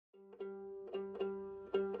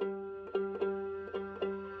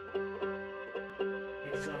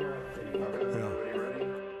Everybody ready?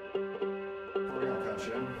 We're going to count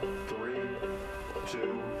you in. 3, 2,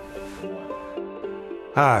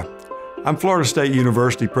 1. Hi, I'm Florida State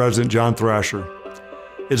University President John Thrasher.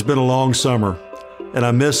 It's been a long summer, and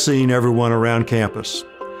I miss seeing everyone around campus.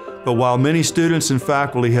 But while many students and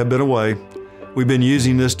faculty have been away, we've been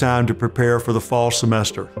using this time to prepare for the fall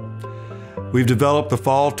semester. We've developed the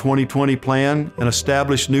Fall 2020 plan and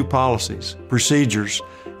established new policies, procedures,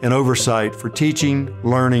 and oversight for teaching,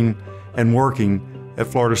 learning, and working at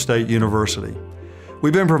Florida State University.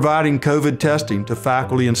 We've been providing COVID testing to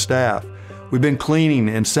faculty and staff. We've been cleaning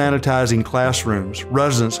and sanitizing classrooms,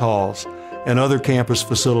 residence halls, and other campus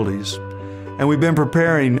facilities. And we've been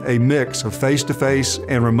preparing a mix of face-to-face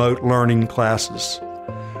and remote learning classes.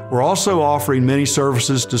 We're also offering many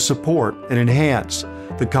services to support and enhance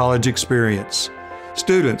the college experience.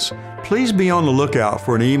 Students, please be on the lookout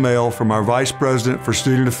for an email from our Vice President for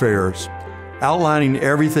Student Affairs outlining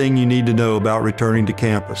everything you need to know about returning to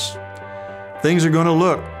campus. Things are going to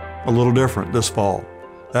look a little different this fall,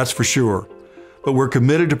 that's for sure, but we're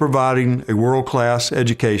committed to providing a world-class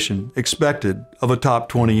education expected of a top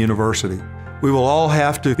 20 university. We will all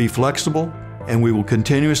have to be flexible, and we will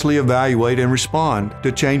continuously evaluate and respond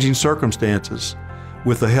to changing circumstances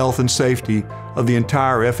with the health and safety of the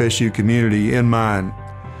entire FSU community in mind.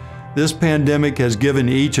 This pandemic has given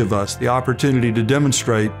each of us the opportunity to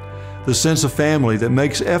demonstrate the sense of family that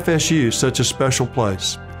makes FSU such a special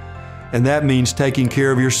place. And that means taking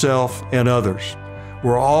care of yourself and others.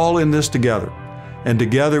 We're all in this together, and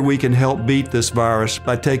together we can help beat this virus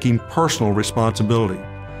by taking personal responsibility.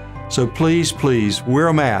 So please, please, wear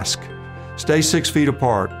a mask, stay 6 feet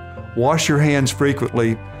apart, wash your hands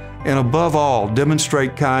frequently, and above all,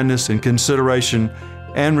 demonstrate kindness and consideration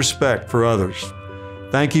and respect for others.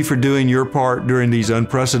 Thank you for doing your part during these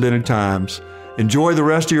unprecedented times. Enjoy the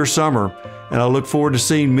rest of your summer, and I look forward to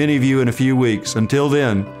seeing many of you in a few weeks. Until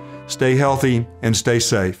then, stay healthy and stay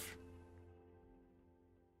safe.